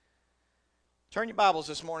Turn your Bibles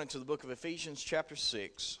this morning to the book of Ephesians chapter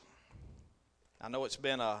 6. I know it's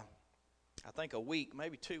been a week,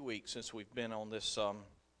 maybe 2 weeks since we've been on this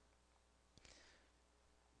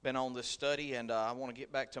study, and I want to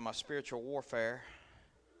get back to my spiritual warfare.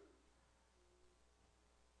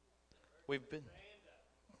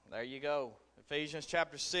 There you go. Ephesians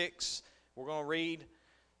chapter 6. We're going to read,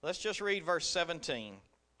 let's just read verse 17.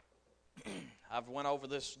 I've went over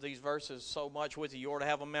these verses so much with you ought to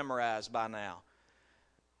have them memorized by now.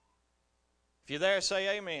 If you're there,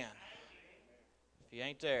 say amen. If you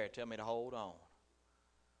ain't there, tell me to hold on.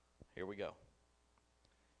 Here we go.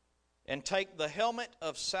 And take the helmet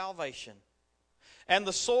of salvation and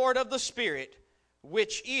the sword of the Spirit,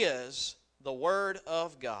 which is the Word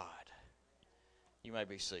of God. You may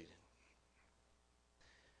be seated.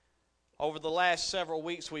 Over the last several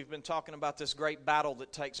weeks, we've been talking about this great battle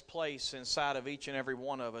that takes place inside of each and every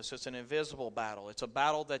one of us. It's an invisible battle. It's a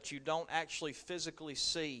battle that you don't actually physically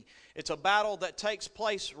see. It's a battle that takes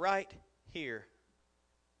place right here.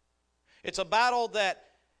 It's a battle that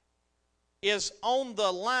is on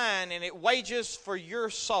the line, and it wages for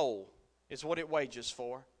your soul, is what it wages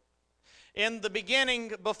for. In the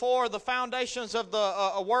beginning, before the foundations of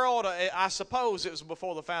the world, I suppose it was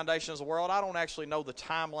before the foundations of the world. I don't actually know the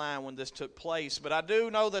timeline when this took place, but I do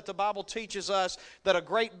know that the Bible teaches us that a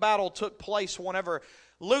great battle took place whenever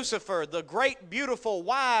Lucifer, the great, beautiful,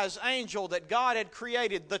 wise angel that God had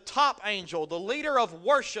created, the top angel, the leader of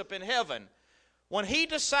worship in heaven, when he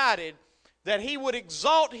decided that he would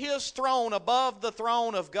exalt his throne above the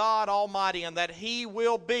throne of God Almighty and that he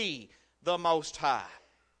will be the Most High.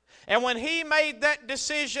 And when he made that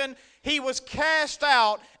decision, he was cast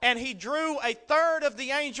out, and he drew a third of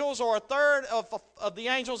the angels, or a third of the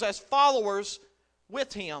angels as followers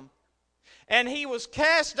with him. And he was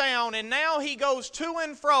cast down, and now he goes to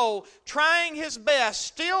and fro, trying his best,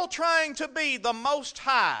 still trying to be the Most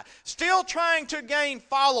High, still trying to gain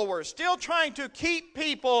followers, still trying to keep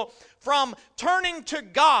people from turning to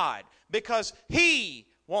God, because he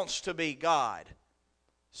wants to be God.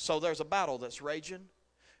 So there's a battle that's raging.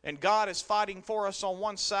 And God is fighting for us on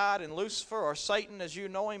one side, and Lucifer, or Satan as you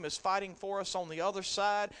know him, is fighting for us on the other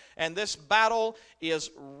side. And this battle is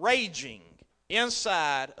raging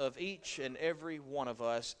inside of each and every one of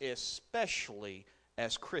us, especially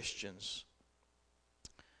as Christians.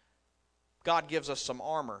 God gives us some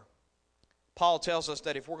armor. Paul tells us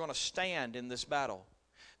that if we're going to stand in this battle,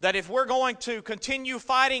 that if we're going to continue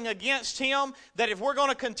fighting against him, that if we're going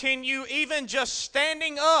to continue even just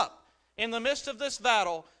standing up in the midst of this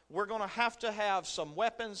battle, we're going to have some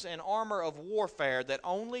weapons and armor of warfare that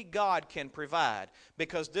only God can provide,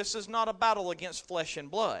 because this is not a battle against flesh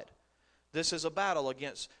and blood. This is a battle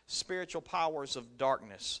against spiritual powers of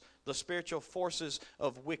darkness, the spiritual forces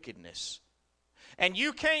of wickedness. And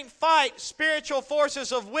you can't fight spiritual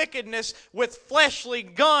forces of wickedness with fleshly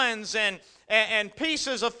guns and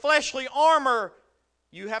pieces of fleshly armor.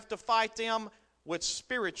 You have to fight them with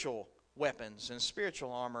spiritual weapons and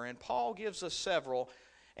spiritual armor, and Paul gives us several.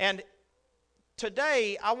 And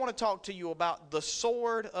today I want to talk to you about the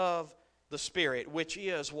sword of the Spirit, which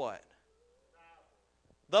is what?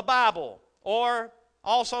 The Bible, or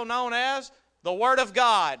also known as the Word of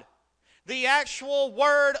God. The actual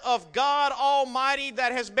Word of God Almighty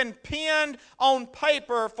that has been penned on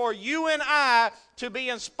paper for you and I to be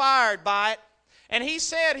inspired by it. And he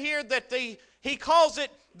said here that he calls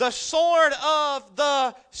it the sword of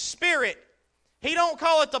the Spirit. He don't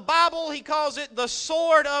call it the Bible, he calls it the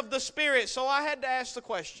sword of the Spirit. So I had to ask the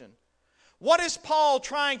question, what is Paul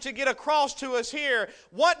trying to get across to us here?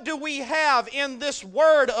 What do we have in this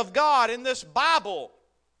Word of God, in this Bible,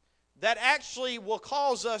 that actually will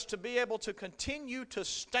cause us to be able to continue to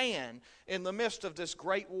stand in the midst of this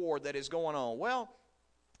great war that is going on? Well,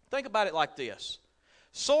 think about it like this.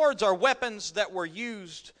 Swords are weapons that were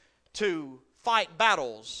used to fight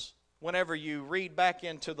battles. Whenever you read back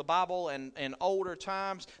into the Bible and in older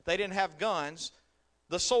times, they didn't have guns.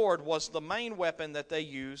 The sword was the main weapon that they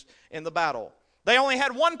used in the battle. They only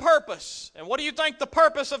had one purpose. And what do you think the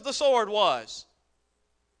purpose of the sword was?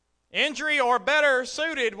 Injury, or better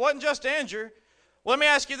suited, wasn't just to injure. Well, let me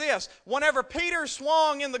ask you this. Whenever Peter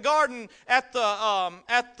swung in the garden at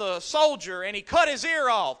the soldier and he cut his ear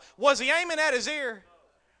off, was he aiming at his ear?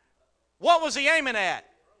 What was he aiming at?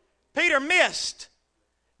 Peter missed.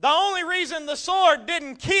 The only reason the sword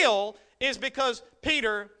didn't kill is because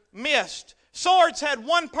Peter missed. Swords had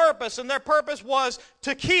one purpose, and their purpose was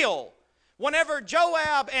to kill. Whenever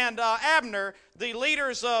Joab and Abner, the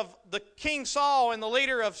leaders of the King Saul and the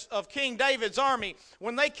leader of King David's army,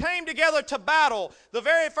 when they came together to battle, the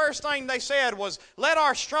very first thing they said was, let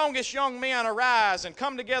our strongest young men arise and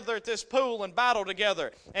come together at this pool and battle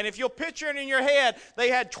together. And if you'll picture it in your head, they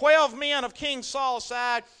had 12 men of King Saul's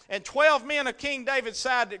side and 12 men of King David's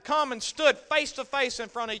side that come and stood face to face in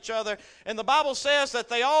front of each other. And the Bible says that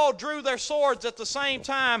they all drew their swords at the same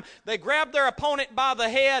time. They grabbed their opponent by the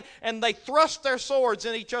head and they thrust their swords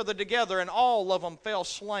in each other together, and all of them fell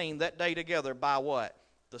slain that day together by what?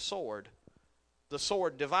 The sword. The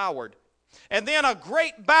sword devoured. And then a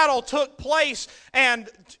great battle took place, and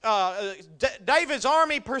David's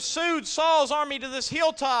army pursued Saul's army to this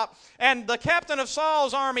hilltop, and the captain of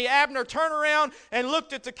Saul's army, Abner, turned around and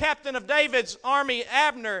looked at the captain of David's army,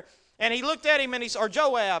 Abner, and he looked at him, or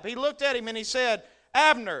Joab, he looked at him and he said,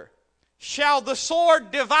 Abner, shall the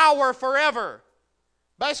sword devour forever?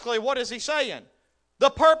 Basically, what is he saying?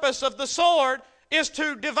 The purpose of the sword is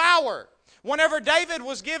to devour. Whenever David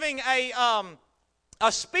was giving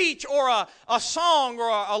a speech or a song or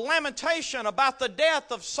a lamentation about the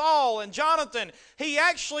death of Saul and Jonathan, he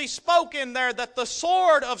actually spoke in there that the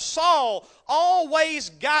sword of Saul always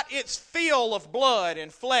got its fill of blood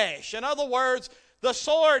and flesh. In other words, the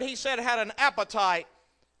sword, he said, had an appetite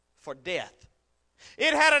for death.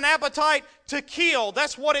 It had an appetite to kill.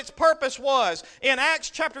 That's what its purpose was. In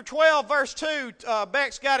Acts chapter 12, verse 2,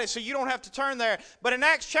 Beck's got it so you don't have to turn there. But in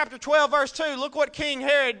Acts chapter 12, verse 2, look what King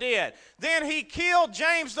Herod did. Then he killed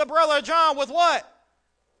James, the brother of John, with what?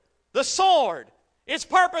 The sword. Its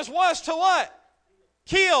purpose was to what?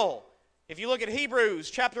 Kill. If you look at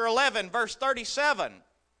Hebrews chapter 11, verse 37,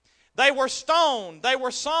 they were stoned, they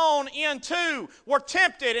were sawn in two, were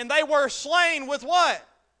tempted, and they were slain with what?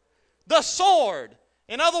 The sword.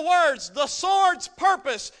 In other words, the sword's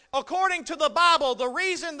purpose, according to the Bible, the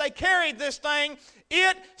reason they carried this thing,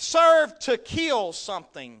 it served to kill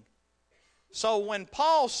something. So when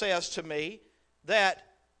Paul says to me that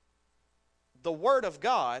the Word of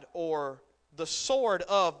God, or the sword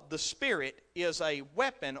of the Spirit, is a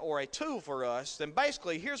weapon or a tool for us, then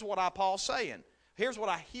basically here's what Paul's saying. Here's what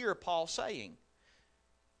I hear Paul saying.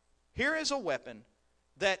 Here is a weapon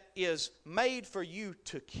that is made for you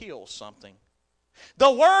to kill something.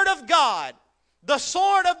 The Word of God, the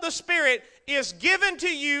sword of the Spirit, is given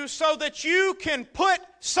to you so that you can put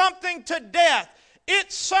something to death.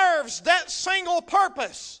 It serves that single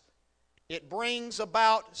purpose. It brings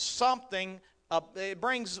about something, it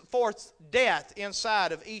brings forth death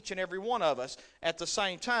inside of each and every one of us. At the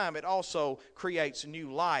same time, it also creates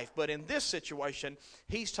new life. But in this situation,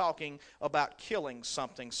 he's talking about killing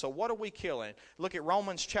something. So what are we killing? Look at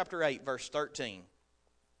Romans chapter 8, verse 13.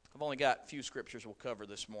 I've only got a few scriptures we'll cover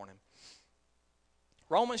this morning.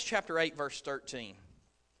 Romans chapter 8, verse 13.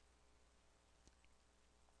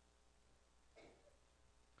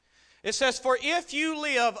 It says, for if you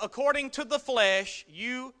live according to the flesh,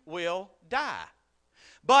 you will die.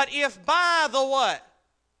 But if by the what?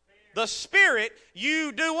 The Spirit,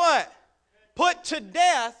 you do what? Put to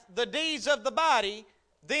death the deeds of the body,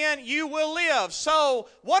 then you will live. So,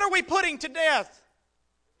 what are we putting to death?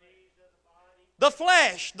 The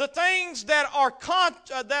flesh, the things that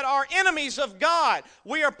are enemies of God.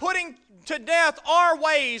 We are putting to death our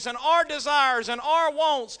ways and our desires and our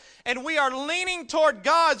wants, and we are leaning toward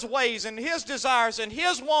God's ways and His desires and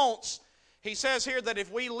His wants. He says here that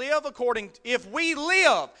if we live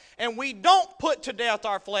and we don't put to death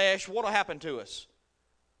our flesh, what will happen to us?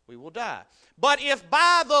 We will die. But if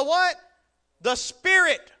by the what? The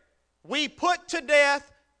Spirit we put to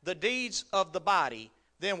death the deeds of the body,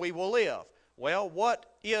 then we will live. Well, what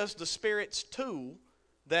is the Spirit's tool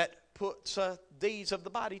that puts deeds of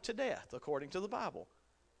the body to death, according to the Bible?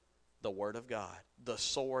 The Word of God, the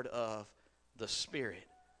sword of the Spirit.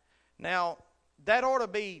 Now, that ought to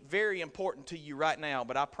be very important to you right now,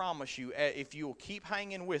 but I promise you, if you'll keep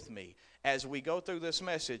hanging with me as we go through this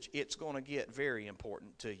message, it's going to get very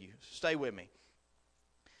important to you. Stay with me.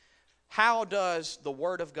 How does the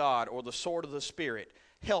Word of God, or the sword of the Spirit,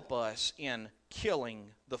 help us in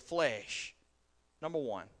killing the flesh? Number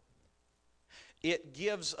one, it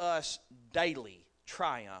gives us daily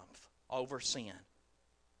triumph over sin.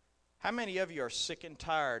 How many of you are sick and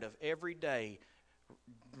tired of every day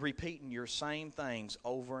repeating your same things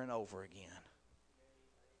over and over again?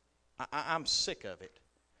 I'm sick of it.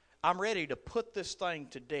 I'm ready to put this thing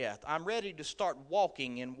to death. I'm ready to start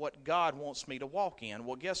walking in what God wants me to walk in.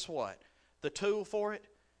 Well, guess what? The tool for it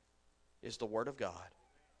is the Word of God,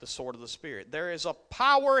 the sword of the Spirit. There is a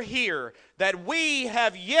power here that we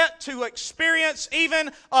have yet to experience even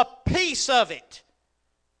a piece of it.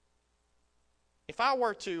 If I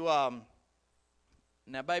were to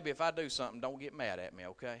Now, baby, if I do something, don't get mad at me,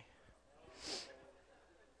 okay?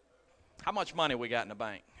 How much money we got in the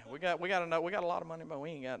bank? We got a lot of money, but we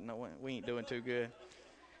ain't doing too good.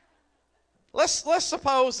 Let's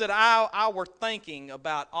suppose that I were thinking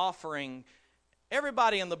about offering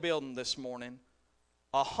everybody in the building this morning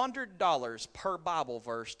 $100 per Bible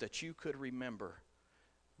verse that you could remember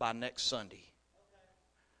by next Sunday.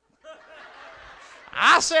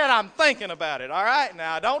 I said I'm thinking about it, all right?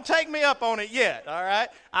 Now, don't take me up on it yet, all right?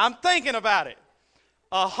 I'm thinking about it.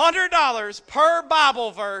 $100 per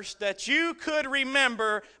Bible verse that you could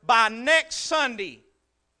remember by next Sunday.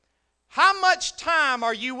 How much time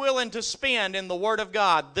are you willing to spend in the Word of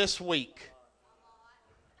God this week?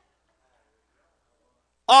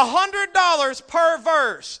 $100 per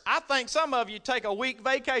verse. I think some of you take a week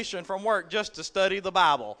vacation from work just to study the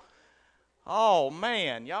Bible. Oh,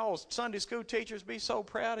 man, y'all Sunday school teachers be so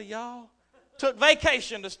proud of y'all. Took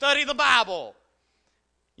vacation to study the Bible.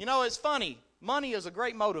 You know, it's funny. Money is a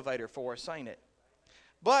great motivator for us, ain't it?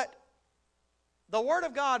 But the Word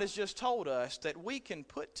of God has just told us that we can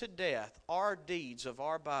put to death our deeds of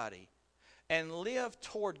our body and live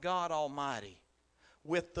toward God Almighty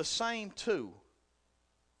with the same two.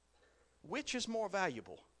 Which is more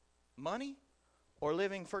valuable, money or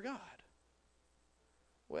living for God?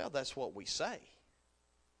 Well, that's what we say.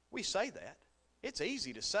 We say that. It's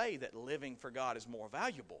easy to say that living for God is more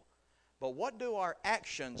valuable. But what do our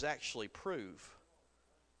actions actually prove?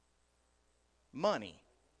 Money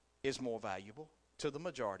is more valuable to the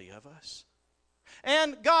majority of us.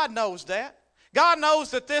 And God knows that. God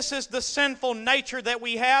knows that this is the sinful nature that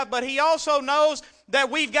we have, but He also knows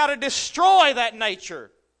that we've got to destroy that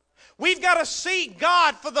nature. We've got to see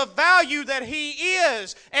God for the value that He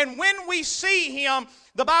is. And when we see Him,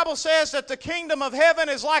 the Bible says that the kingdom of heaven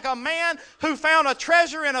is like a man who found a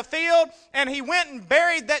treasure in a field, and he went and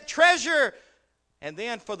buried that treasure. And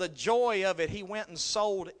then for the joy of it, he went and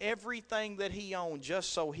sold everything that he owned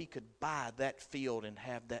just so he could buy that field and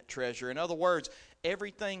have that treasure. In other words,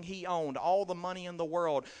 everything he owned, all the money in the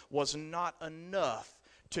world, was not enough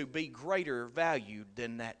to be greater valued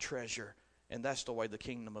than that treasure. And that's the way the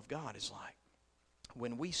kingdom of God is like.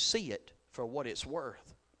 When we see it for what it's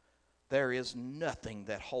worth, there is nothing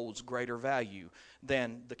that holds greater value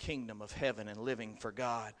than the kingdom of heaven and living for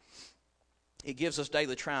God. It gives us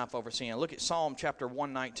daily triumph over sin. Look at Psalm chapter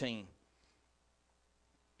 119,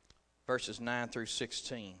 verses 9 through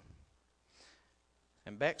 16.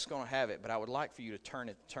 And Beck's going to have it, but I would like for you to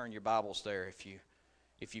turn your Bibles there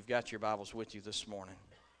if you've got your Bibles with you this morning.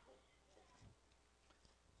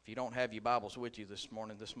 If you don't have your Bibles with you this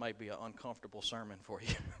morning, this may be an uncomfortable sermon for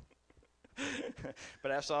you. But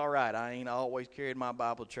that's all right. I ain't always carried my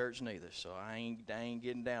Bible to church neither, so I ain't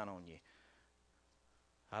getting down on you.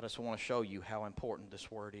 I just want to show you how important this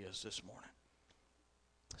word is this morning.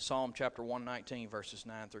 Psalm chapter 119, verses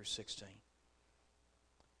 9 through 16.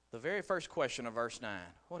 The very first question of verse 9,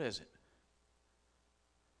 what is it?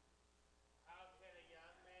 How can a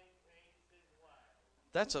young man cleanse his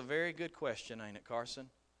way? That's a very good question, ain't it, Carson?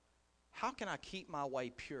 How can I keep my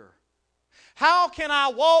way pure? How can I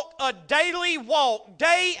walk a daily walk,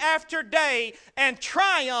 day after day, and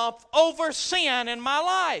triumph over sin in my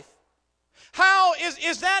life? How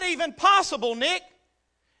is that even possible, Nick?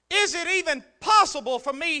 Is it even possible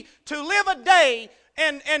for me to live a day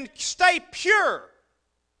and stay pure?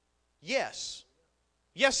 Yes.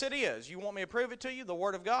 Yes, it is. You want me to prove it to you? The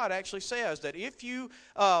Word of God actually says that if you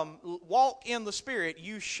walk in the Spirit,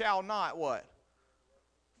 you shall not what?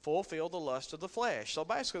 Fulfill the lust of the flesh. So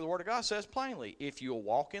basically the Word of God says plainly, if you'll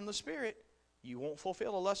walk in the Spirit, you won't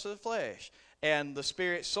fulfill the lust of the flesh. And the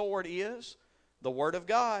Spirit's sword is the Word of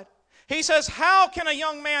God. He says, how can a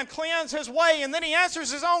young man cleanse his way? And then he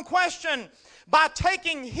answers his own question. By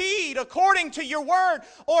taking heed according to your word.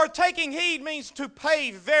 Or taking heed means to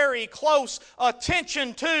pay very close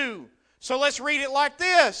attention to. So let's read it like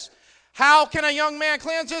this. How can a young man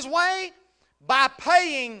cleanse his way? By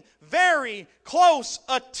paying very close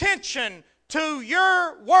attention to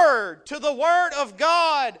your word, to the word of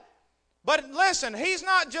God. But listen, he's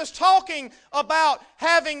not just talking about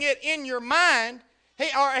having it in your mind.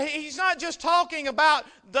 He's not just talking about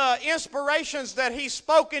the inspirations that he's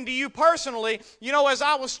spoken to you personally. You know, as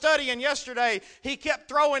I was studying yesterday, he kept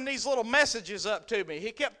throwing these little messages up to me.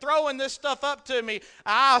 He kept throwing this stuff up to me,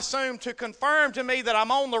 I assume to confirm to me that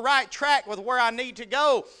I'm on the right track with where I need to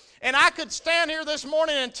go. And I could stand here this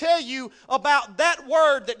morning and tell you about that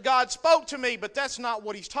word that God spoke to me, but that's not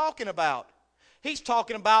what he's talking about. He's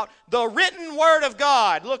talking about the written word of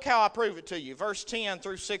God. Look how I prove it to you. Verse 10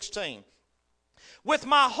 through 16. With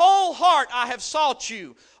my whole heart I have sought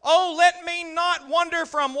you. Oh, let me not wander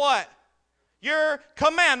from what? your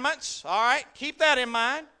commandments. All right, keep that in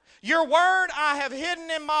mind. Your word I have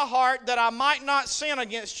hidden in my heart that I might not sin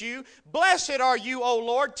against you. Blessed are you, O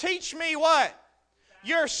Lord. Teach me what?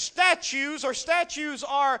 Your statutes, or statutes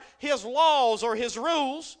are His laws or His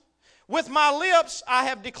rules. With my lips I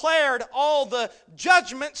have declared all the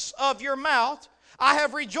judgments of your mouth. I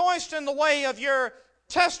have rejoiced in the way of your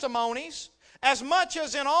testimonies. As much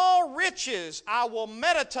as in all riches I will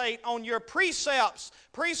meditate on your precepts.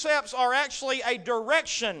 Precepts are actually a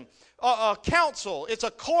direction, a counsel. It's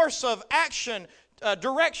a course of action,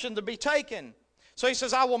 direction to be taken. So he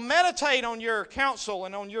says, I will meditate on your counsel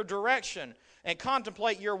and on your direction and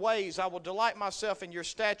contemplate your ways. I will delight myself in your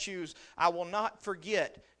statutes. I will not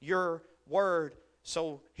forget your word.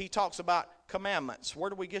 So he talks about commandments.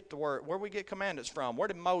 Where do we get the word? Where do we get commandments from? Where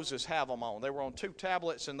did Moses have them on? They were on 2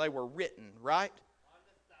 tablets and they were written, right?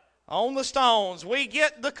 On the stones. We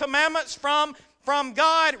get the commandments from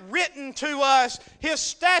God written to us. His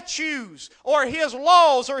statutes or His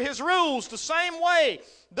laws or His rules the same way.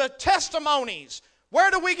 The testimonies.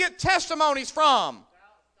 Where do we get testimonies from?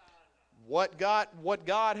 What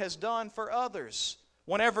God has done for others.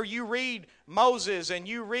 Whenever you read Moses and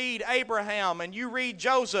you read Abraham and you read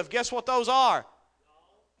Joseph, guess what those are?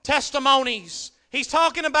 Testimonies. He's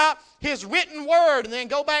talking about His written word. And then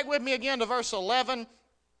go back with me again to verse 11.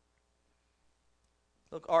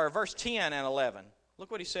 Look, or verse 10 and 11.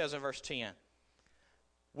 Look what he says in verse 10.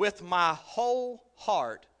 With my whole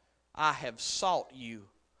heart I have sought you.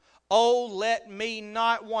 Oh, let me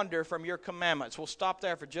not wander from your commandments. We'll stop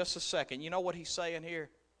there for just a second. You know what he's saying here?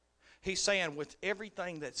 He's saying, with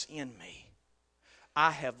everything that's in me,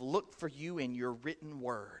 I have looked for you in your written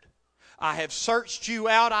word. I have searched you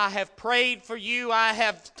out. I have prayed for you. I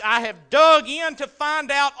have dug in to find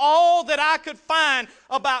out all that I could find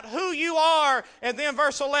about who you are. And then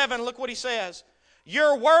verse 11, look what he says.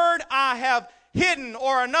 Your word I have hidden,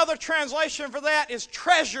 or another translation for that is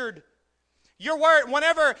treasured. Your word,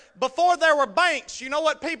 before there were banks, you know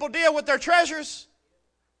what people did with their treasures?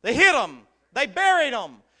 They hid them. They buried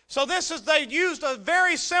them. So they used a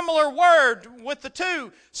very similar word with the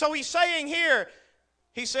two. So he's saying here,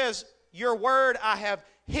 he says, your word I have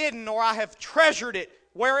hidden, or I have treasured it.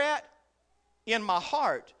 Where at? In my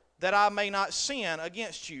heart, that I may not sin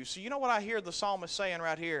against you. So you know what I hear the psalmist saying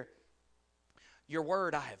right here? Your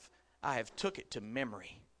word I have took it to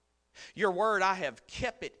memory. Your word I have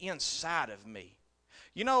kept it inside of me.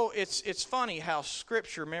 You know, it's funny how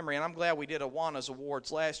Scripture memory, and I'm glad we did Awana's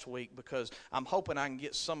Awards last week, because I'm hoping I can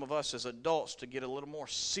get some of us as adults to get a little more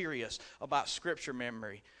serious about Scripture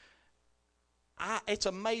memory. It's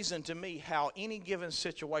amazing to me how any given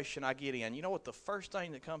situation I get in, you know what the first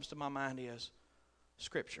thing that comes to my mind is?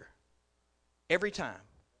 Scripture. Every time.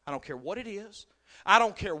 I don't care what it is. I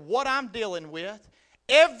don't care what I'm dealing with.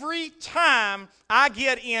 Every time I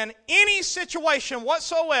get in any situation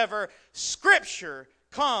whatsoever, Scripture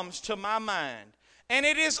comes to my mind. And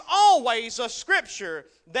it is always a Scripture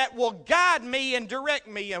that will guide me and direct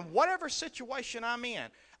me in whatever situation I'm in.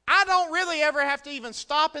 I don't really ever have to even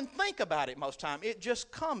stop and think about it most time. It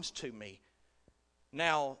just comes to me.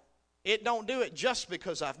 Now, it don't do it just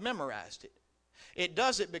because I've memorized it. It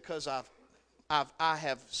does it because I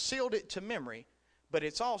have sealed it to memory, but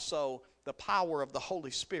it's also the power of the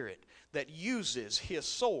Holy Spirit that uses His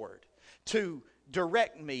sword to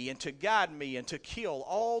direct me and to guide me and to kill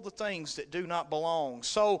all the things that do not belong.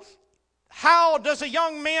 So how does a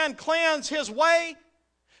young man cleanse his way?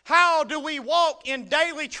 How do we walk in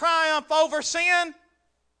daily triumph over sin?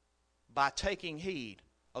 By taking heed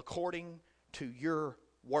according to your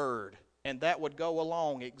word. And that would go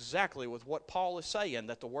along exactly with what Paul is saying,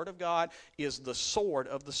 that the Word of God is the sword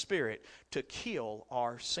of the Spirit to kill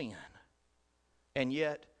our sin. And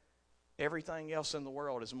yet, everything else in the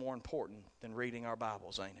world is more important than reading our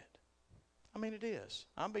Bibles, ain't it? I mean, it is.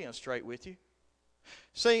 I'm being straight with you.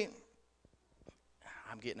 See,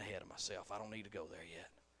 I'm getting ahead of myself. I don't need to go there yet.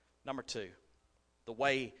 Number 2, the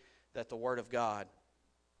way that the Word of God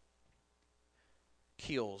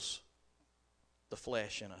kills the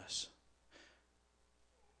flesh in us.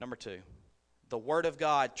 Number 2, the Word of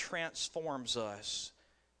God transforms us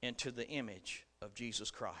into the image of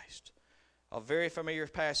Jesus Christ. A very familiar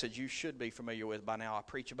passage you should be familiar with by now. I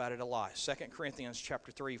preach about it a lot. 2 Corinthians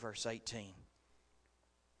chapter 3, verse 18.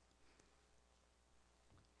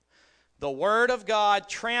 The Word of God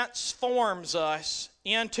transforms us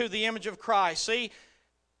into the image of Christ. See,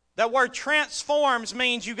 that word transforms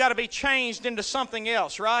means you've got to be changed into something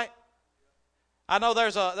else, right? I know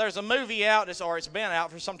there's a movie out, or it's been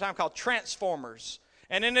out for some time, called Transformers.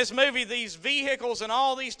 And in this movie, these vehicles and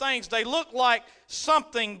all these things, they look like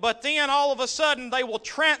something, but then all of a sudden they will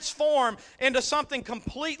transform into something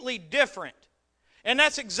completely different. And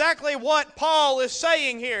that's exactly what Paul is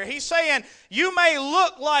saying here. He's saying, you may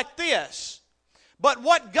look like this, but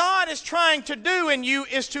what God is trying to do in you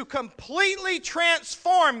is to completely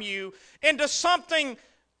transform you into something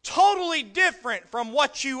totally different from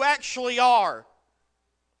what you actually are.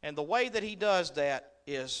 And the way that He does that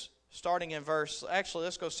is starting in verse, actually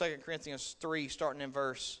let's go 2 Corinthians 3, starting in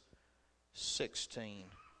verse 15,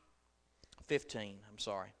 I'm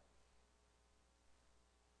sorry.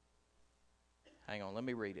 Hang on, let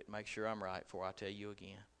me read it, make sure I'm right before I tell you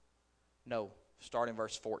again. No, start in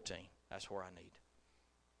verse 14, that's where I need.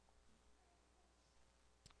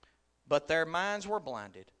 But their minds were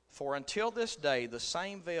blinded, for until this day the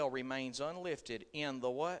same veil remains unlifted in the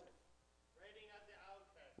what?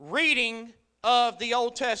 Reading of the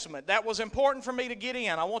Old Testament. That was important for me to get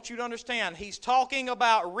in. I want you to understand, he's talking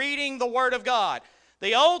about reading the Word of God.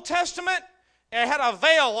 The Old Testament, it had a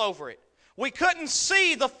veil over it. We couldn't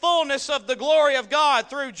see the fullness of the glory of God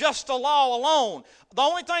through just the law alone. The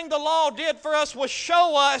only thing the law did for us was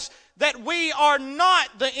show us that we are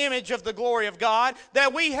not the image of the glory of God,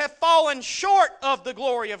 that we have fallen short of the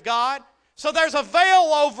glory of God. So there's a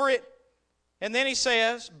veil over it. And then he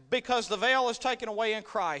says, because the veil is taken away in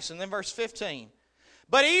Christ. And then verse 15.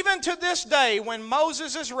 But even to this day, when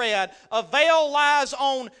Moses is read, a veil lies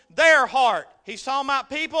on their heart. He's talking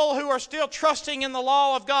about people who are still trusting in the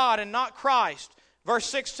law of God and not Christ. Verse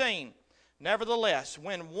 16. Nevertheless,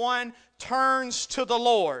 when one turns to the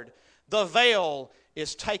Lord, the veil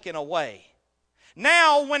is taken away.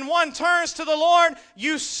 Now, when one turns to the Lord,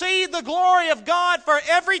 you see the glory of God for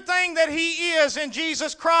everything that He is in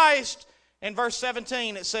Jesus Christ. In verse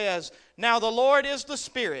 17 it says, now the Lord is the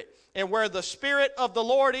Spirit, and where the Spirit of the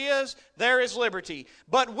Lord is, there is liberty.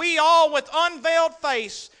 But we all with unveiled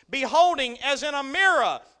face, beholding as in a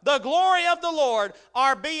mirror the glory of the Lord,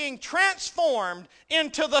 are being transformed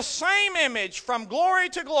into the same image from glory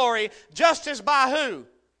to glory, just as by who?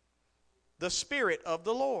 The Spirit of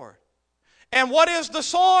the Lord. And what is the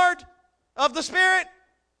sword of the Spirit?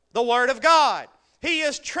 The Word of God. He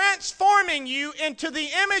is transforming you into the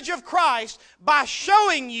image of Christ by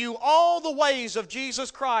showing you all the ways of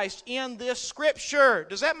Jesus Christ in this Scripture.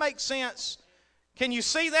 Does that make sense? Can you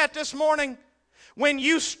see that this morning? When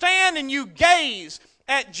you stand and you gaze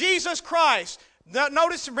at Jesus Christ,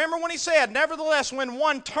 notice, remember when he said, nevertheless, when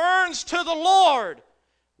one turns to the Lord,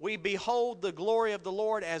 we behold the glory of the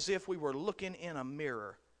Lord as if we were looking in a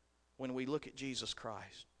mirror when we look at Jesus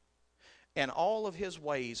Christ. And all of His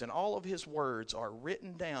ways and all of His words are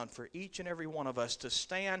written down for each and every one of us to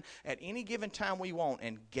stand at any given time we want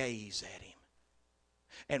and gaze at Him.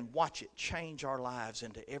 And watch it change our lives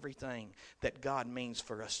into everything that God means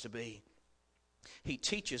for us to be. He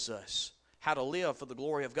teaches us how to live for the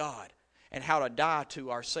glory of God and how to die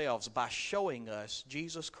to ourselves by showing us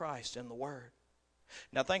Jesus Christ in the Word.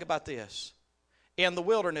 Now think about this. In the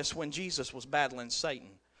wilderness when Jesus was battling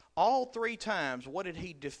Satan, all 3 times, what did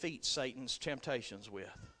He defeat Satan's temptations with?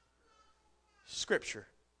 Scripture.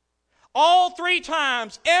 All 3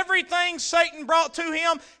 times, everything Satan brought to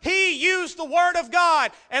him, he used the Word of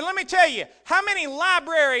God. And let me tell you, how many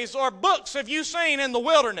libraries or books have you seen in the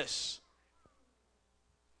wilderness?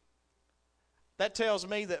 That tells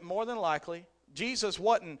me that more than likely, Jesus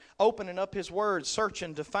wasn't opening up His Word,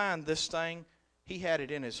 searching to find this thing. He had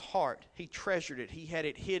it in His heart. He treasured it. He had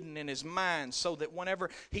it hidden in His mind so that whenever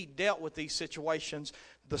He dealt with these situations,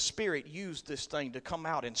 the Spirit used this thing to come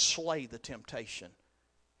out and slay the temptation.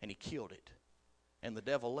 And He killed it. And the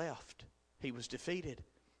devil left. He was defeated.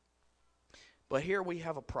 But here we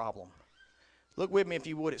have a problem. Look with me, if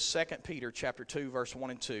you would, at 2 Peter chapter 2, verse 1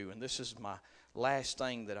 and 2. And this is my last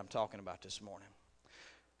thing that I'm talking about this morning.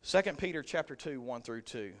 2 Peter chapter 2, 1 through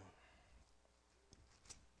 2.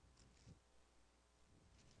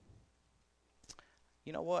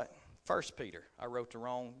 You know what? 1 Peter. I wrote the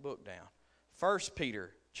wrong book down. 1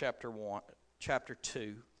 Peter chapter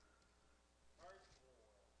 2,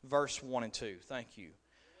 verse 1 and 2. Thank you.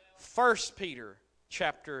 1 Peter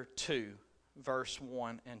chapter 2, verse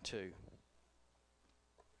 1 and 2.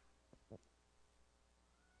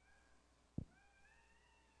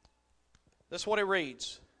 This is what it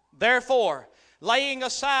reads. Therefore, laying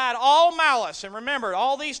aside all malice, and remember,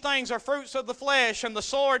 all these things are fruits of the flesh, and the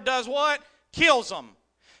sword does what? Kills them.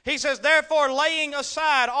 He says, therefore, laying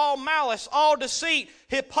aside all malice, all deceit,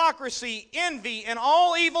 hypocrisy, envy, and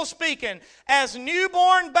all evil speaking, as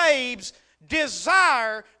newborn babes,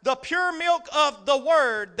 desire the pure milk of the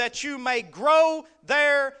Word, that you may grow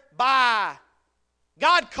thereby.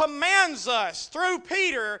 God commands us through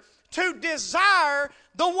Peter to desire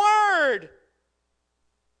the Word.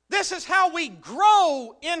 This is how we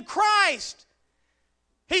grow in Christ.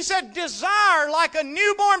 He said, desire like a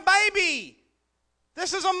newborn baby.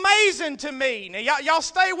 This is amazing to me. Now, y'all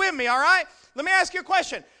stay with me, all right? Let me ask you a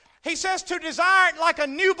question. He says to desire it like a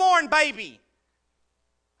newborn baby.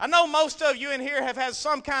 I know most of you in here have had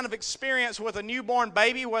some kind of experience with a newborn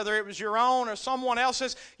baby, whether it was your own or someone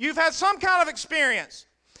else's. You've had some kind of experience.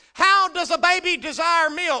 How does a baby desire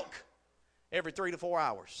milk? Every 3 to 4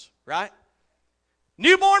 hours, right?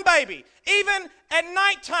 Newborn baby. Even at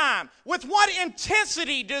nighttime, with what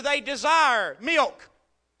intensity do they desire milk?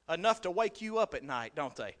 Enough to wake you up at night,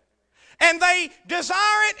 don't they? And they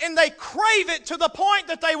desire it and they crave it to the point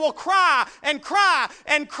that they will cry and cry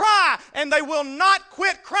and cry, and they will not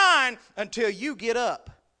quit crying until you get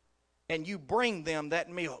up and you bring them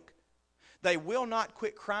that milk. They will not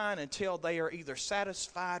quit crying until they are either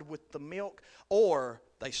satisfied with the milk or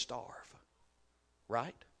they starve.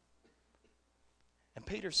 Right? And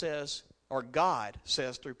Peter says, or God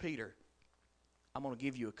says through Peter, I'm going to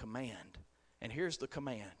give you a command. And here's the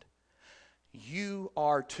command. You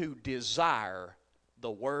are to desire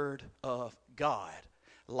the Word of God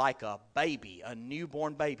like a baby, a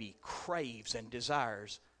newborn baby, craves and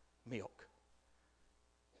desires milk.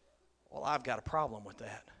 Well, I've got a problem with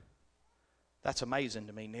that. That's amazing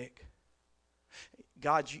to me, Nick.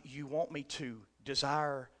 God, you want me to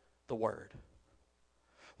desire the Word.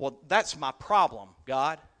 Well, that's my problem,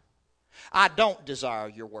 God. I don't desire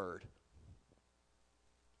your Word.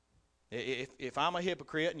 If I'm a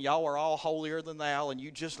hypocrite and y'all are all holier than thou and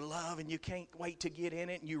you just love and you can't wait to get in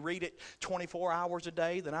it and you read it 24 hours a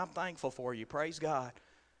day, then I'm thankful for you. Praise God.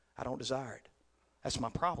 I don't desire it. That's my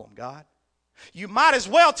problem, God. You might as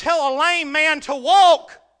well tell a lame man to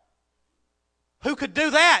walk. Who could do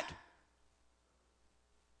that?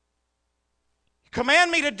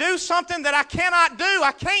 Command me to do something that I cannot do.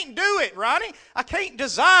 I can't do it, Ronnie. I can't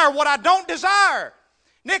desire what I don't desire.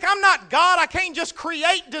 Nick, I'm not God. I can't just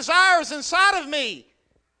create desires inside of me.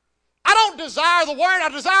 I don't desire the Word. I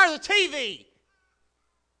desire the TV.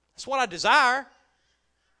 That's what I desire.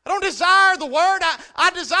 I don't desire the Word.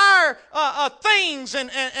 I desire things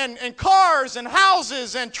and cars and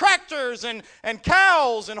houses and tractors and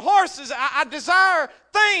cows and horses. I desire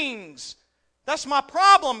things. That's my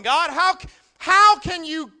problem, God. How can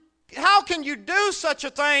you do such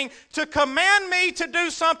a thing to command me to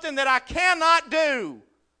do something that I cannot do?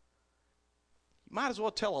 You might as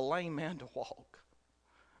well tell a lame man to walk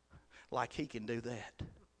like he can do that.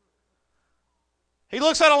 He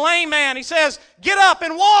looks at a lame man. He says, get up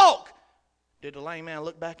and walk. Did the lame man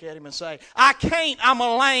look back at him and say, I can't, I'm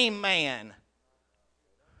a lame man?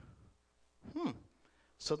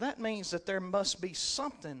 So that means that there must be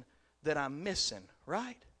something that I'm missing,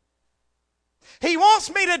 right? He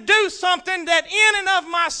wants me to do something that in and of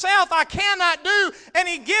myself I cannot do, and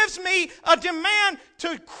He gives me a demand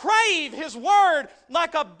to crave His Word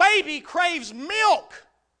like a baby craves milk.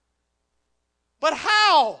 But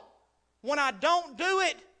how? When I don't do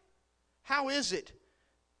it, how is it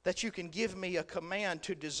that you can give me a command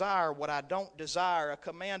to desire what I don't desire, a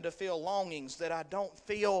command to feel longings that I don't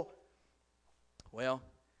feel? Well,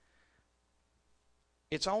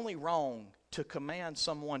 it's only wrong to command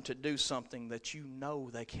someone to do something that you know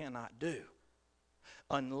they cannot do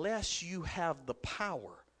unless you have the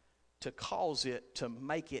power to cause it to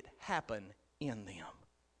make it happen in them.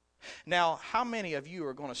 Now, how many of you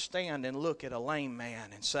are going to stand and look at a lame man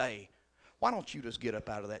and say, why don't you just get up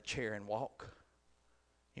out of that chair and walk?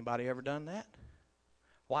 Anybody ever done that?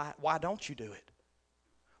 Why don't you do it?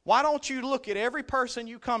 Why don't you look at every person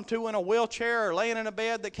you come to in a wheelchair or laying in a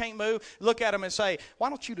bed that can't move, look at them and say, why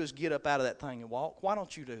don't you just get up out of that thing and walk? Why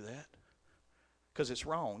don't you do that? Because it's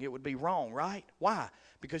wrong. It would be wrong, right? Why?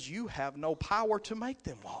 Because you have no power to make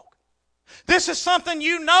them walk. This is something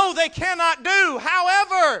you know they cannot do.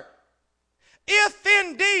 However, if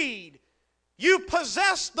indeed you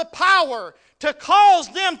possess the power to cause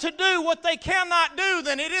them to do what they cannot do,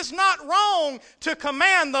 then it is not wrong to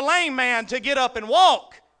command the lame man to get up and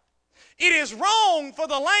walk. It is wrong for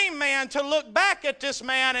the lame man to look back at this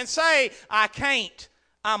man and say, I can't,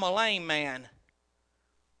 I'm a lame man.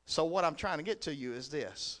 So what I'm trying to get to you is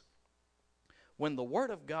this. When the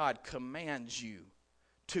Word of God commands you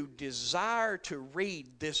to desire to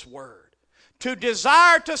read this Word, to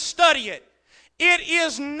desire to study it, it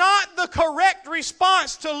is not the correct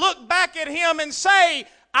response to look back at Him and say,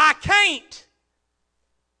 I can't.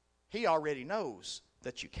 He already knows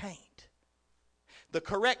that you can't. The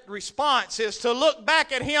correct response is to look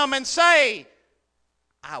back at Him and say,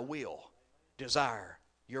 I will desire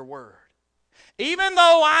your Word. Even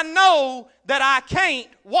though I know that I can't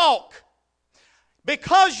walk,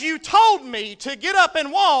 because you told me to get up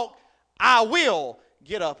and walk, I will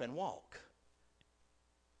get up and walk.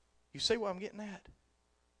 You see what I'm getting at?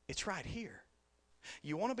 It's right here.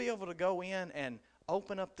 You want to be able to go in and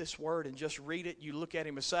open up this word and just read it. You look at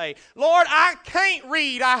him and say, Lord, I can't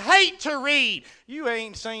read. I hate to read. You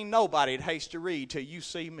ain't seen nobody that hates to read till you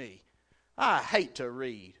see me. I hate to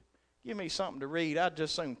read. Give me something to read. I'd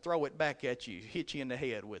just soon throw it back at you, hit you in the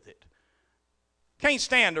head with it. Can't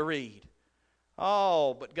stand to read.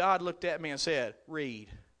 Oh, but God looked at me and said, read.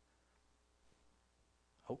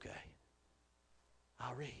 Okay,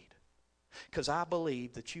 I'll read. Because I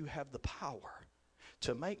believe that you have the power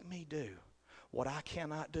to make me do what I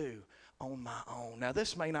cannot do on my own. Now,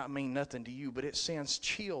 this may not mean nothing to you, but it sends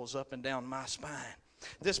chills up and down my spine.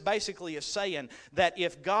 This basically is saying that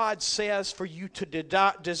if God says for you to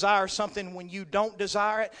desire something when you don't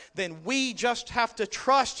desire it, then we just have to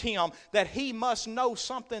trust Him that He must know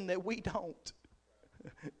something that we don't.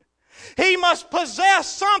 He must possess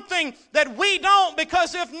something that we don't,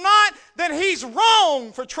 because if not, then He's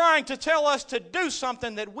wrong for trying to tell us to do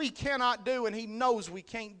something that we cannot do, and He knows we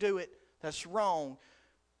can't do it. That's wrong.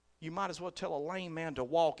 You might as well tell a lame man to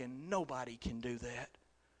walk, and nobody can do that.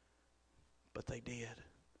 But they did,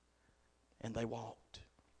 and they walked.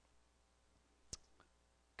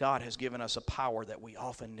 God has given us a power that we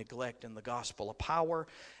often neglect in the gospel, a power,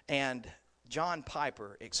 and John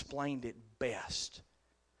Piper explained it best.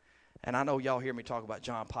 And I know y'all hear me talk about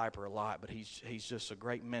John Piper a lot, but he's just a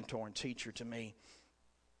great mentor and teacher to me.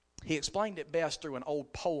 He explained it best through an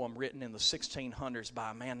old poem written in the 1600s by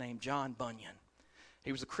a man named John Bunyan.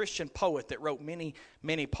 He was a Christian poet that wrote many,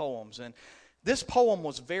 many poems. And this poem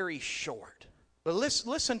was very short. But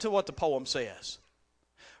listen to what the poem says.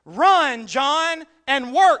 Run, John,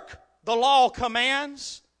 and work, the law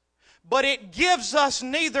commands, but it gives us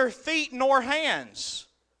neither feet nor hands.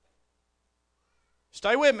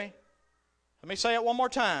 Stay with me. Let me say it one more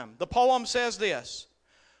time. The poem says this.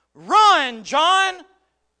 Run, John,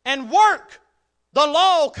 and work, the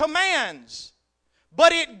law commands,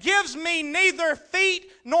 but it gives me neither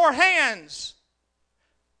feet nor hands.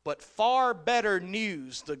 But far better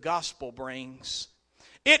news the gospel brings.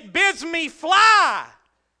 It bids me fly,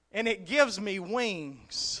 and it gives me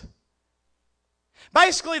wings.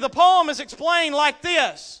 Basically, the poem is explained like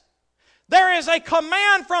this. There is a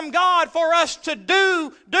command from God for us to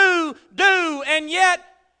do, and yet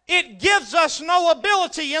it gives us no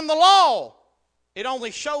ability in the law. It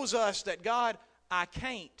only shows us that, God, I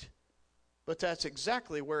can't. But that's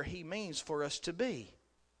exactly where He means for us to be.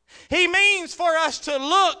 He means for us to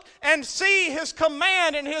look and see His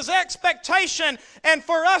command and His expectation, and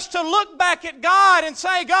for us to look back at God and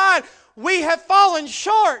say, God, we have fallen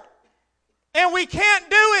short and we can't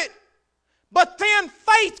do it. But then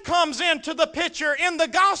faith comes into the picture in the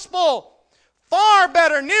gospel. Far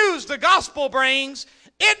better news the gospel brings.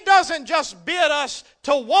 It doesn't just bid us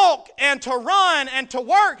to walk and to run and to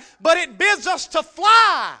work, but it bids us to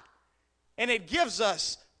fly. And it gives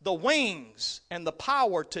us the wings and the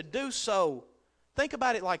power to do so. Think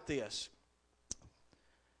about it like this.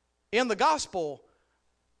 In the gospel,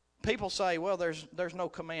 people say, well, there's no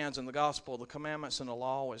commands in the gospel. The commandments in the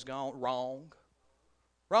law is gone. Wrong.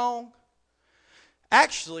 Wrong.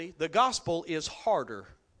 Actually, the gospel is harder.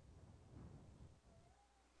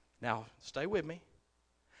 Now, stay with me.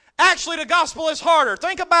 Actually, the gospel is harder.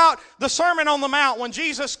 Think about the Sermon on the Mount when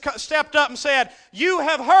Jesus stepped up and said, you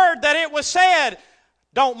have heard that it was said,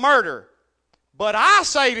 don't murder. But I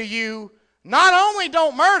say to you, not only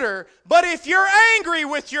don't murder, but if you're angry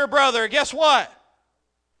with your brother, guess what?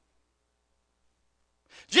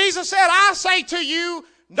 Jesus said, I say to you,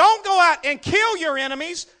 don't go out and kill your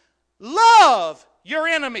enemies. Love your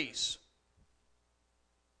enemies.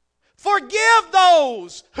 Forgive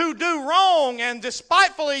those who do wrong and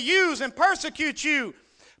despitefully use and persecute you.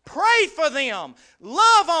 Pray for them.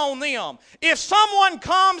 Love on them. If someone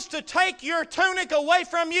comes to take your tunic away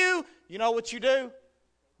from you, you know what you do?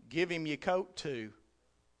 Give him your coat too.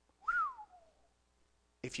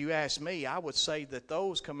 If you ask me, I would say that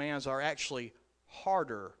those commands are actually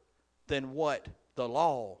harder than what the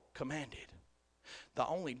law commanded. The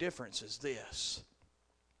only difference is this.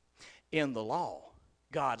 In the law,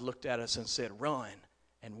 God looked at us and said, run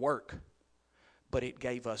and work. But it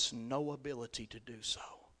gave us no ability to do so.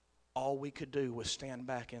 All we could do was stand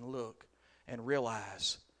back and look and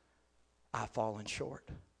realize, I've fallen short.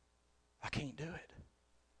 I can't do it.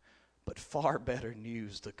 But far better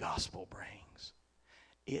news the gospel brings.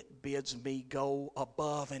 It bids me go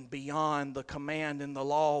above and beyond the command in the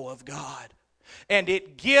law of God. And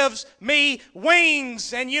it gives me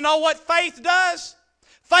wings. And you know what faith does?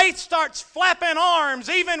 Faith starts flapping arms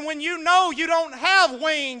even when you know you don't have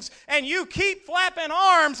wings. And you keep flapping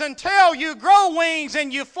arms until you grow wings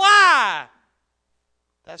and you fly.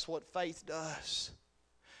 That's what faith does.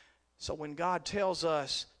 So when God tells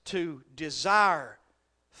us to desire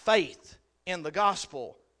faith in the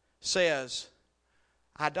gospel, says,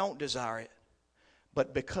 I don't desire it,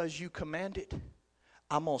 but because you command it,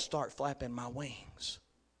 I'm going to start flapping my wings.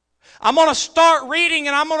 I'm going to start reading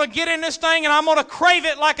and I'm going to get in this thing and I'm going to crave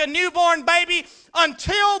it like a newborn baby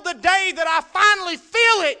until the day that I finally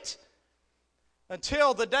feel it.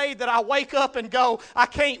 Until the day that I wake up and go, I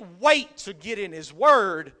can't wait to get in His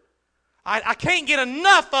Word. I can't get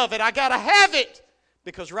enough of it. I got to have it.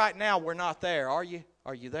 Because right now we're not there, are you?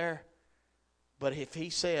 Are you there? But if He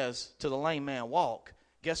says to the lame man, walk,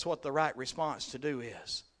 guess what the right response to do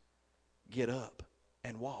is? Get up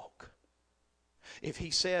and walk. If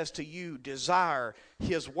He says to you, desire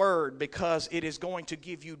His Word because it is going to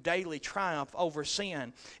give you daily triumph over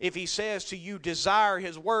sin. If He says to you, desire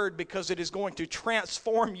His Word because it is going to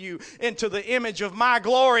transform you into the image of my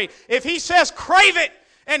glory. If He says, crave it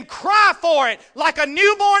and cry for it like a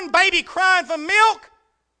newborn baby crying for milk,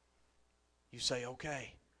 you say,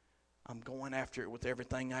 okay, I'm going after it with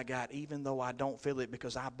everything I got, even though I don't feel it,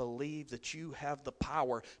 because I believe that you have the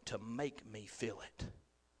power to make me feel it.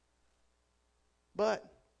 But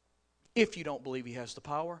if you don't believe He has the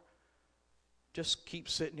power, just keep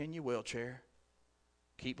sitting in your wheelchair.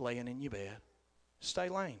 Keep laying in your bed. Stay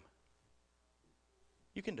lame.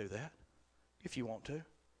 You can do that if you want to.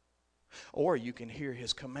 Or you can hear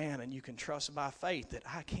His command and you can trust by faith that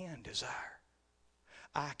I can desire.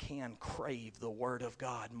 I can crave the Word of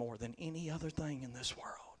God more than any other thing in this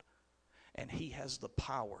world. And He has the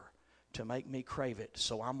power to make me crave it.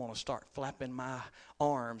 So I'm going to start flapping my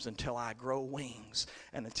arms until I grow wings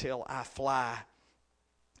and until I fly.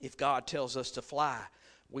 If God tells us to fly,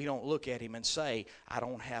 we don't look at Him and say, I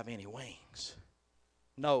don't have any wings.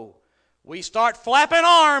 No. We start flapping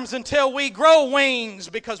arms until we grow wings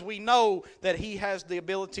because we know that He has the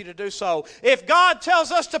ability to do so. If God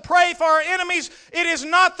tells us to pray for our enemies, it is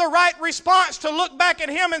not the right response to look back at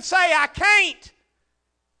Him and say, I can't.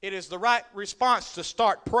 It is the right response to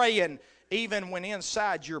start praying even when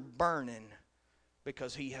inside you're burning,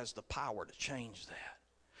 because He has the power to change that.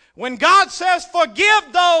 When God says,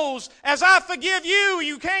 forgive those as I forgive you,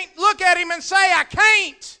 you can't look at Him and say, I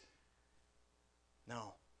can't.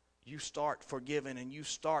 No. You start forgiving and you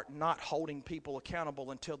start not holding people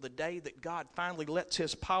accountable until the day that God finally lets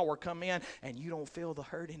His power come in and you don't feel the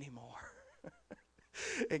hurt anymore.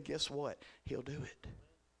 And guess what? He'll do it.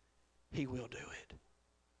 He will do it.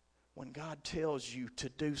 When God tells you to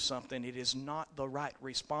do something, it is not the right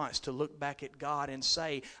response to look back at God and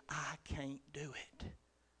say, I can't do it.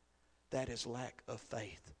 That is lack of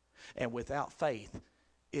faith. And without faith,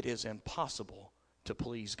 it is impossible to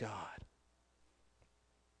please God.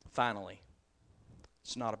 Finally,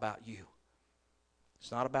 it's not about you.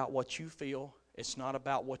 It's not about what you feel. It's not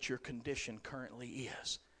about what your condition currently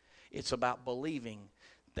is. It's about believing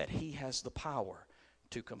that He has the power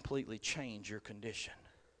to completely change your condition.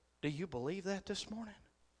 Do you believe that this morning?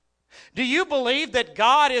 Do you believe that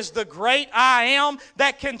God is the great I am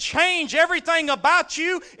that can change everything about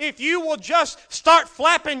you if you will just start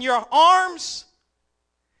flapping your arms?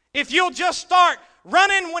 If you'll just start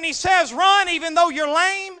running when He says run even though you're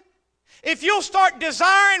lame? If you'll start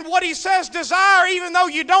desiring what He says desire even though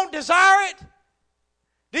you don't desire it?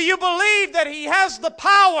 Do you believe that He has the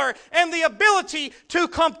power and the ability to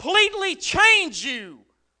completely change you?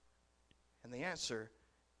 And the answer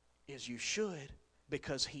is you should,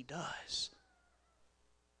 because He does.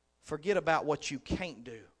 Forget about what you can't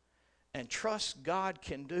do and trust God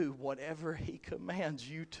can do whatever He commands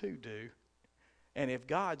you to do. And if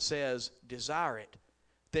God says desire it,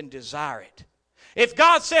 then desire it. If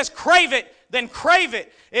God says crave it, then crave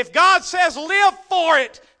it. If God says live for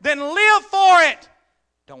it, then live for it.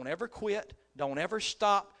 Don't ever quit. Don't ever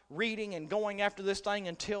stop reading and going after this thing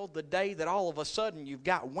until the day that all of a sudden you've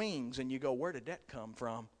got wings and you go, where did that come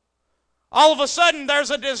from? All of a sudden there's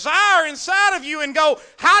a desire inside of you and go,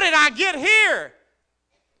 how did I get here?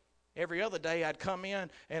 Every other day I'd come in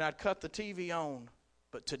and I'd cut the TV on.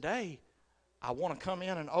 But today I want to come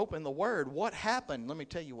in and open the Word. What happened? Let me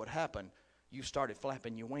tell you what happened. You started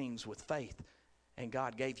flapping your wings with faith and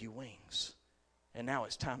God gave you wings. And now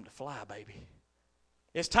it's time to fly, baby.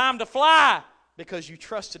 It's time to fly because you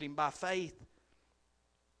trusted Him by faith.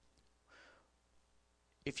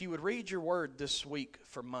 If you would read your word this week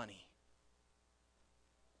for money,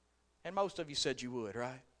 and most of you said you would,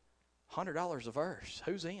 right? $100 a verse.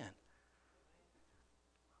 Who's in?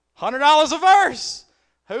 $100 a verse.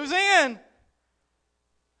 Who's in?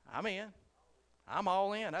 I'm in. I'm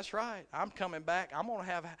all in. That's right. I'm coming back. I'm gonna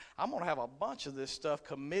have a bunch of this stuff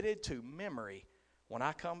committed to memory when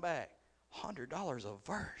I come back. $100 a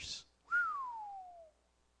verse.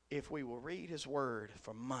 If we will read His Word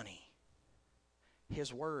for money,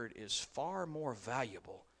 His Word is far more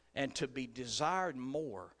valuable and to be desired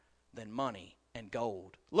more than money and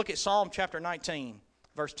gold. Look at Psalm chapter 19,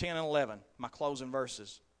 verse 10 and 11, my closing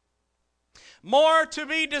verses. More to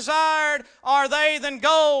be desired are they than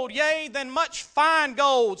gold, yea, than much fine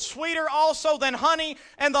gold, sweeter also than honey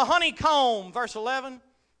and the honeycomb. Verse 11,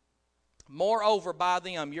 moreover by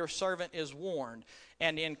them your servant is warned,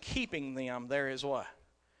 and in keeping them there is what?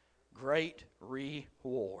 Great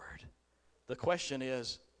reward. The question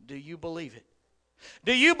is, do you believe it?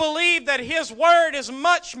 Do you believe that His Word is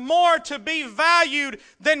much more to be valued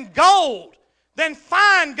than gold, than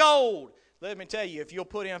fine gold? Let me tell you, if you'll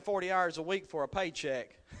put in 40 hours a week for a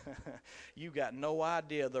paycheck, you got no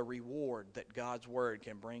idea the reward that God's Word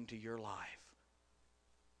can bring to your life.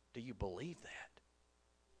 Do you believe that?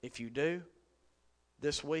 If you do,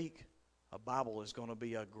 this week, a Bible is going to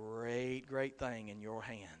be a great, great thing in your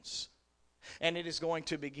hands. And it is going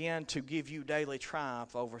to begin to give you daily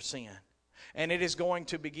triumph over sin. And it is going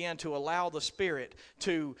to begin to allow the Spirit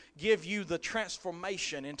to give you the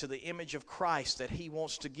transformation into the image of Christ that He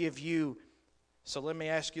wants to give you. So let me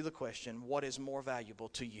ask you the question, what is more valuable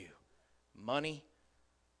to you? Money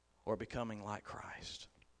or becoming like Christ?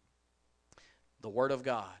 The Word of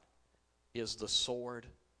God is the sword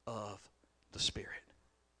of the Spirit.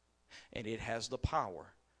 And it has the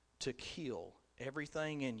power to kill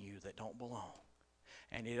everything in you that don't belong.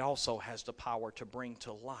 And it also has the power to bring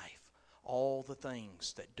to life all the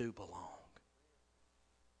things that do belong.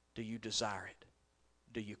 Do you desire it?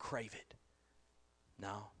 Do you crave it?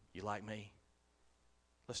 No? You like me?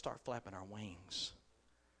 Let's start flapping our wings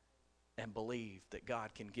and believe that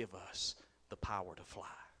God can give us the power to fly.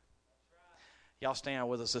 Y'all stand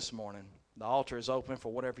with us this morning. The altar is open for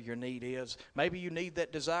whatever your need is. Maybe you need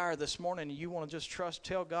that desire this morning and you want to just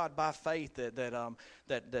tell God by faith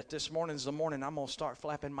that this morning is the morning I'm going to start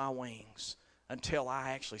flapping my wings until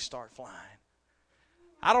I actually start flying.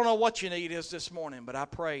 I don't know what your need is this morning, but I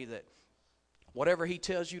pray that whatever He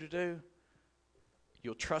tells you to do,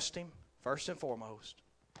 you'll trust Him first and foremost,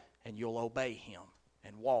 and you'll obey Him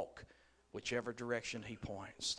and walk whichever direction He points.